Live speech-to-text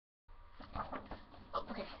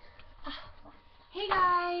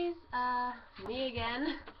guys, me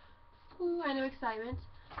again. Ooh, I know excitement.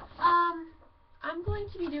 I'm going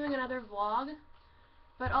to be doing another vlog,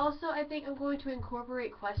 but also I think I'm going to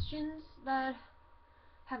incorporate questions that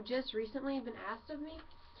have just recently been asked of me.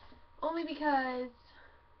 Only because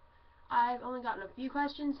I've only gotten a few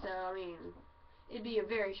questions, so I mean, it'd be a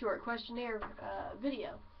very short questionnaire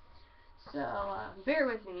video. So, bear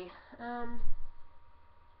with me.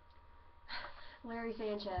 Larry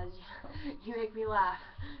Sanchez, you make me laugh.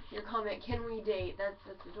 Your comment, can we date?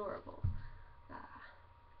 That's adorable.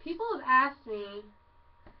 People have asked me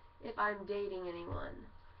if I'm dating anyone.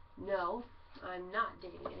 No, I'm not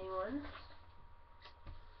dating anyone.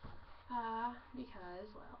 Because,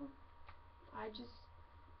 well, I just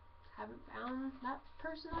haven't found that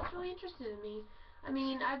person that's really interested in me. I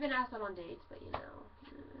mean, I've been asked out on dates, but you know,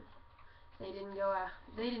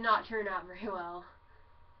 they did not turn out very well.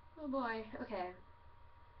 Oh boy, okay.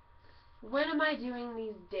 When am I doing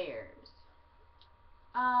these dares?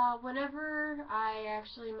 Whenever I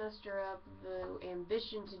actually muster up the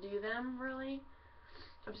ambition to do them, really.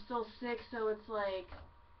 I'm still sick, so it's like,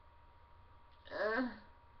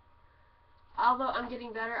 although I'm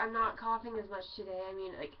getting better, I'm not coughing as much today. I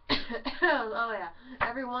mean, like, oh yeah,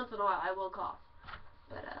 every once in a while I will cough.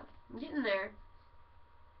 But, I'm getting there.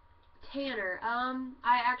 Tanner,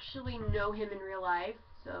 I actually know him in real life,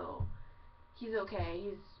 so he's okay.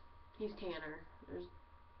 He's Tanner. There's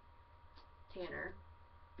Tanner.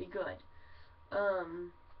 Be good.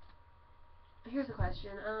 Here's a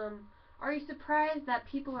question. Are you surprised that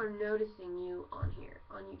people are noticing you on here,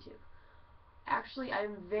 on YouTube? Actually,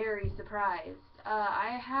 I'm very surprised.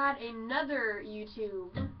 I had another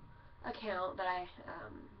YouTube account that I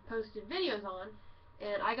posted videos on,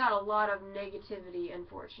 and I got a lot of negativity,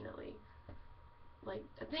 unfortunately. Like,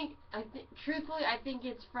 truthfully, I think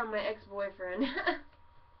it's from my ex-boyfriend.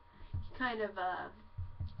 He kind of,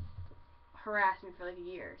 harassed me for like a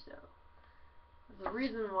year, so the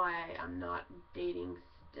reason why I'm not dating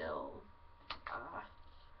still.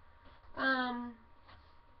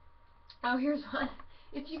 Oh, here's one.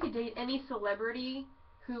 If you could date any celebrity,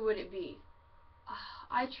 who would it be?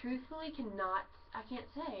 I truthfully I can't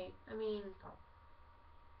say. I mean,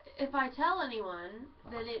 if I tell anyone,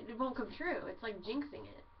 then it won't come true. It's like jinxing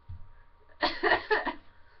it.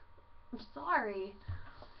 I'm sorry.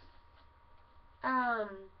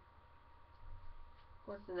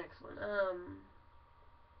 What's the next one?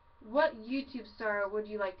 What YouTube star would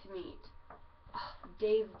you like to meet?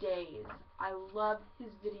 Dave Days. I love his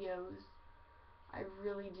videos. I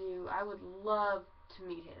really do. I would love to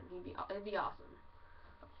meet him. It'd be awesome.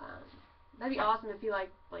 That'd be awesome if he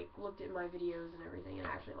like looked at my videos and everything and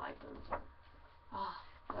actually liked them. Oh,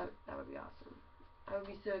 that would be awesome. I would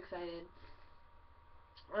be so excited.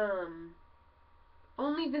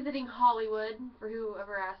 Only visiting Hollywood, for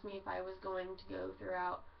whoever asked me if I was going to go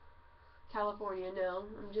throughout California. No,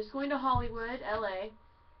 I'm just going to Hollywood, LA,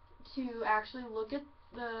 to actually look at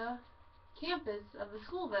the campus of the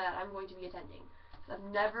school that I'm going to be attending. So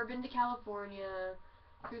I've never been to California.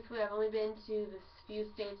 Truthfully, I've only been to the few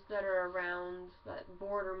states that are around, that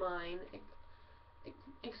border mine,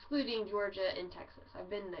 excluding Georgia and Texas. I've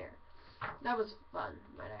been there. That was fun,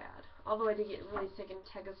 might I add. Although I did get really sick in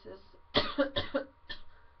Texas.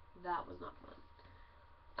 That was not fun.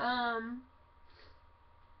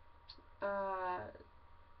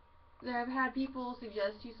 I've had people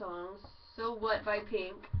suggest 2 songs. So What by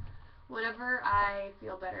Pink. Whenever I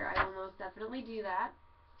feel better, I will most definitely do that.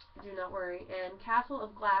 Do not worry. And Castle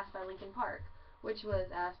of Glass by Linkin Park, which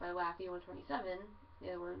was asked by Laffy127, the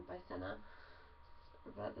other one by Senna.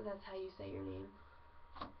 But that's how you say your name,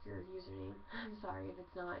 your username. I'm sorry if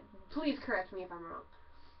it's not. Please correct me if I'm wrong.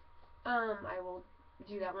 I will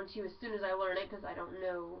do that one too as soon as I learn it, because I don't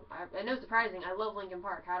know. I know, surprising. I love Linkin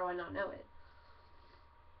Park. How do I not know it?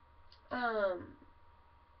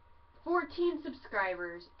 14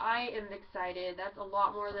 subscribers. I am excited. That's a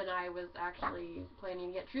lot more than I was actually planning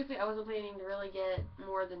to get. Truthfully, I wasn't planning to really get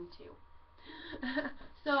more than 2.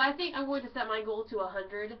 So I think I'm going to set my goal to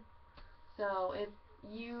 100. So if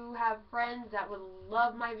you have friends that would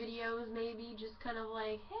love my videos, maybe just kind of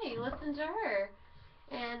like, hey, listen to her,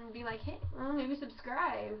 and be like, hey, well, maybe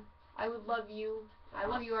subscribe. I would love you. I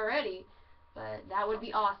love you already, but that would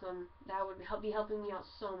be awesome. That would be helping me out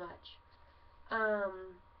so much.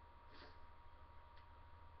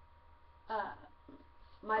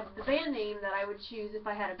 The band name that I would choose if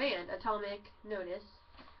I had a band, Atomic Notice.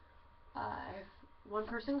 One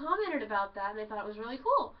person commented about that, and they thought it was really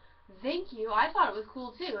cool. Thank you. I thought it was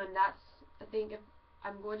cool too, and I think if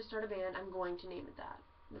I'm going to start a band, I'm going to name it that.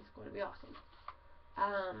 It's going to be awesome.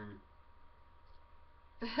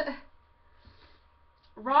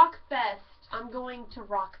 Rock Fest. I'm going to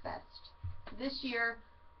Rock Fest this year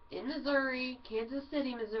in Missouri, Kansas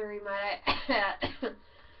City, Missouri, might I add.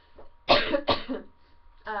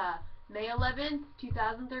 May 11th,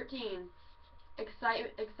 2013.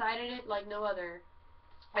 Excited it like no other.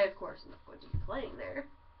 I, of course, am not going to be playing there,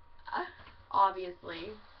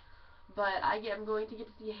 obviously. But I'm going to get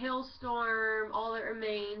to see Hailstorm, All That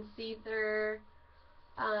Remains, Seether,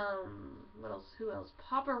 what else? Who else?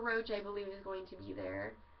 Papa Roach, I believe, is going to be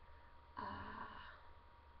there.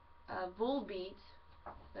 Volbeat,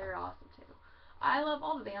 they're awesome too. I love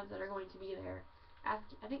all the bands that are going to be there. I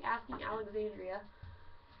think Asking Alexandria.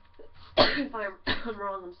 If I'm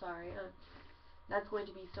wrong, I'm sorry. That's going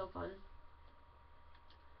to be so fun.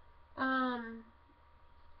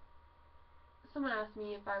 Someone asked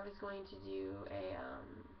me if I was going to do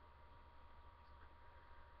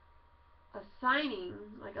a signing,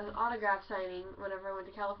 like an autograph signing, whenever I went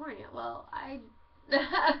to California. Well, I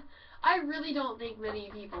really don't think many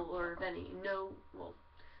people, or if any, know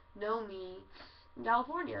me in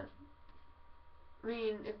California. I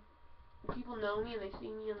mean, if people know me and they see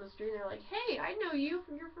me on the street and they're like, "Hey, I know you.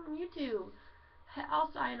 You're from YouTube.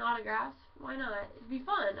 I'll sign autographs. Why not? It'd be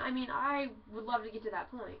fun." I mean, I would love to get to that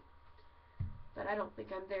point, but I don't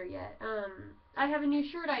think I'm there yet. I have a new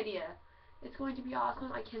shirt idea. It's going to be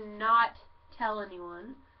awesome. I cannot tell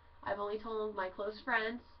anyone. I've only told my close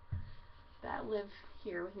friends that live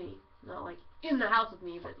here with me. Not like in the house with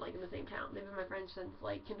me, but like in the same town. They've been my friends since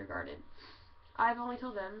like kindergarten. I've only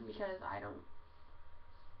told them because I don't,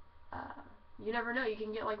 you never know. You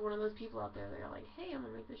can get like one of those people out there that are like, "Hey, I'm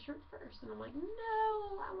gonna make this shirt first," and I'm like,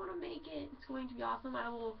 "No, I want to make it. It's going to be awesome. I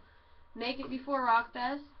will make it before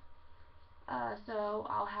Rockfest. So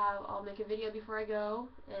I'll make a video before I go,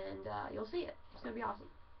 and you'll see it. It's gonna be awesome."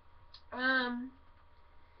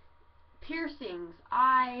 Piercings.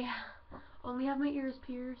 I only have my ears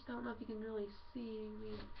pierced. I don't know if you can really see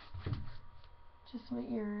me. Just my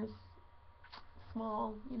ears.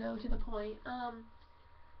 Small, to the point.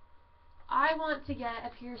 I want to get a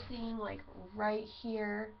piercing like right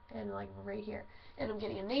here and like right here. And I'm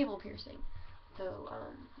getting a navel piercing. So,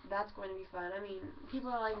 that's going to be fun. I mean, people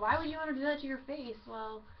are like, "Why would you want to do that to your face?"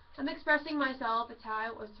 Well, I'm expressing myself. It's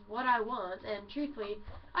what I want, and truthfully,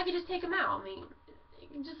 I could just take them out. I mean,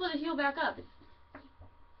 just let it heal back up.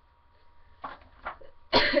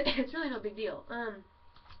 It's really no big deal.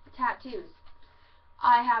 Tattoos.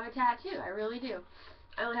 I have a tattoo. I really do.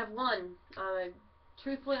 I only have one.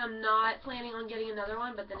 Truthfully, I'm not planning on getting another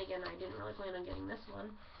one, but then again, I didn't really plan on getting this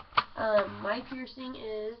one. My piercing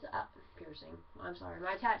is, I'm sorry,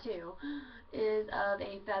 my tattoo is of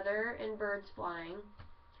a feather and birds flying.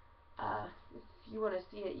 If you want to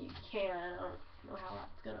see it, you can. I don't know how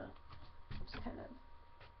that's gonna, just kind of,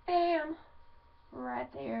 bam,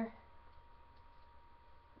 right there,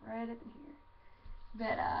 right up in here.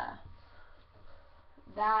 But,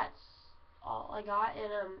 that's all I got,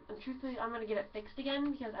 and truthfully, I'm gonna get it fixed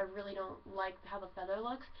again because I really don't like how the feather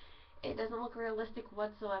looks. It doesn't look realistic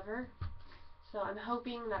whatsoever. So I'm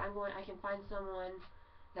hoping that I can find someone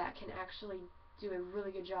that can actually do a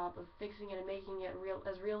really good job of fixing it and making it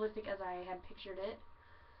as realistic as I had pictured it.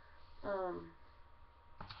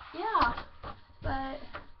 Yeah, but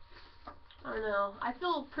I don't know. I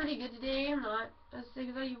feel pretty good today. I'm not as sick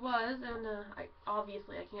as I was, and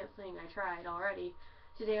obviously I can't sing. I tried already.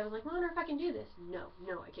 Today I was like, "I wonder if I can do this." No,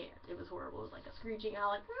 I can't. It was horrible. It was like a screeching owl,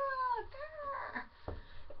 like,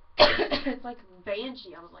 it's like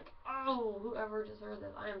banshee. I was like, "Oh, whoever just heard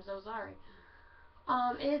this, I am so sorry."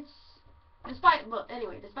 It's despite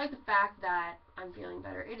the fact that I'm feeling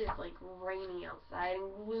better, it is like rainy outside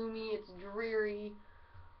and gloomy. It's dreary.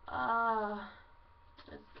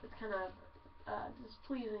 It's kind of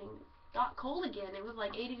displeasing. It got cold again. It was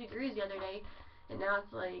like 80 degrees the other day, and now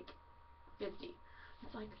it's like 50.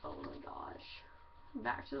 It's like, oh my gosh,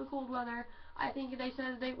 back to the cold weather. I think they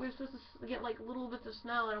said they were supposed to get like little bits of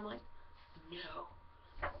snow, and I'm like, no.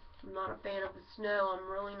 I'm not a fan of the snow. I'm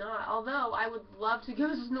really not. Although I would love to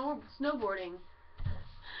go snowboarding.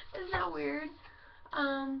 Isn't that weird?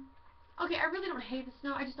 Okay, I really don't hate the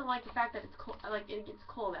snow. I just don't like the fact that it's cold. Like it gets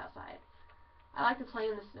cold outside. I like to play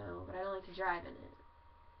in the snow, but I don't like to drive in it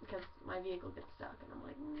because my vehicle gets stuck, and I'm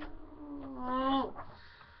like, no.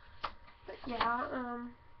 But yeah,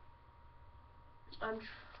 I'm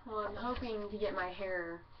hoping to get my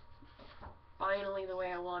hair finally the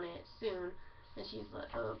way I want it soon. And she's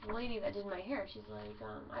like, the lady that did my hair, she's like,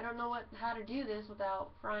 "I don't know how to do this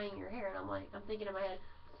without frying your hair." And I'm thinking in my head,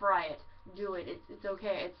 fry it, do it. It's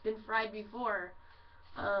okay. It's been fried before.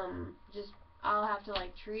 Just I'll have to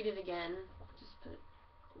like treat it again. Just put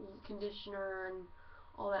conditioner and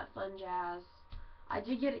all that fun jazz. I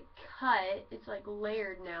did get it cut. It's like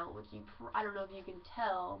layered now, which I don't know if you can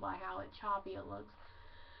tell by how choppy it looks.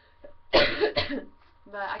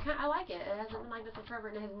 But I like it. It hasn't been like this in forever,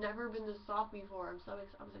 and it has never been this soft before. I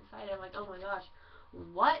was excited. I'm like, oh my gosh,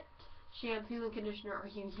 what shampoo and conditioner are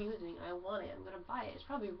you using? I want it. I'm gonna buy it. It's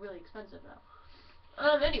probably really expensive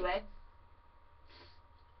though. Anyway,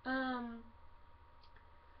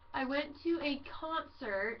 I went to a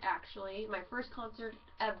concert, actually, my first concert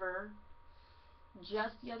ever,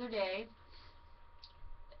 just the other day.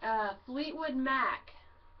 Fleetwood Mac.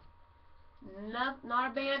 Not a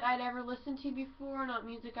band I'd ever listened to before, not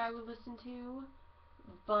music I would listen to,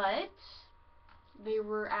 but they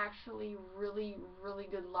were actually really, really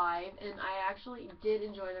good live, and I actually did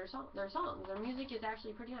enjoy their songs. Their music is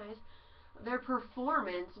actually pretty nice. Their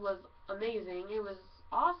performance was amazing. It was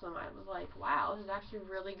awesome. I was like, wow, this is actually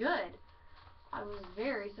really good. I was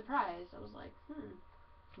very surprised. I was like,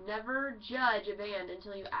 never judge a band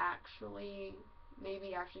until you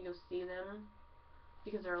maybe actually go see them,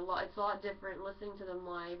 because it's a lot different listening to them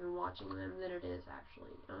live and watching them than it is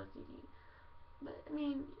actually on a CD. But I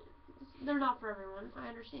mean, they're not for everyone. I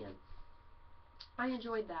understand. I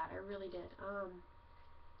enjoyed that. I really did.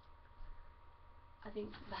 I think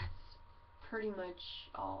that's pretty much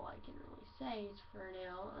all I can really say for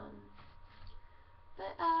now.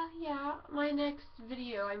 Yeah, my next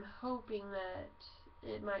video, I'm hoping that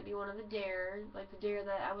it might be one of the dares, like the dare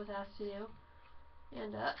that I was asked to do.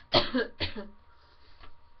 And,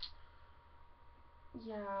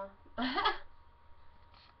 yeah.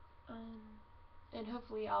 And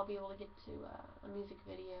hopefully I'll be able to get to a music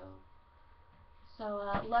video. So,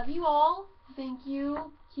 love you all. Thank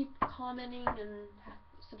you. Keep commenting and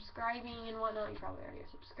subscribing and whatnot. You probably already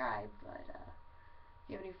are subscribed, but if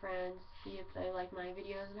you have any friends, see if they like my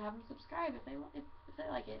videos and have them subscribe if they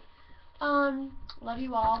like it. Love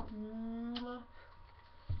you all. Mwah.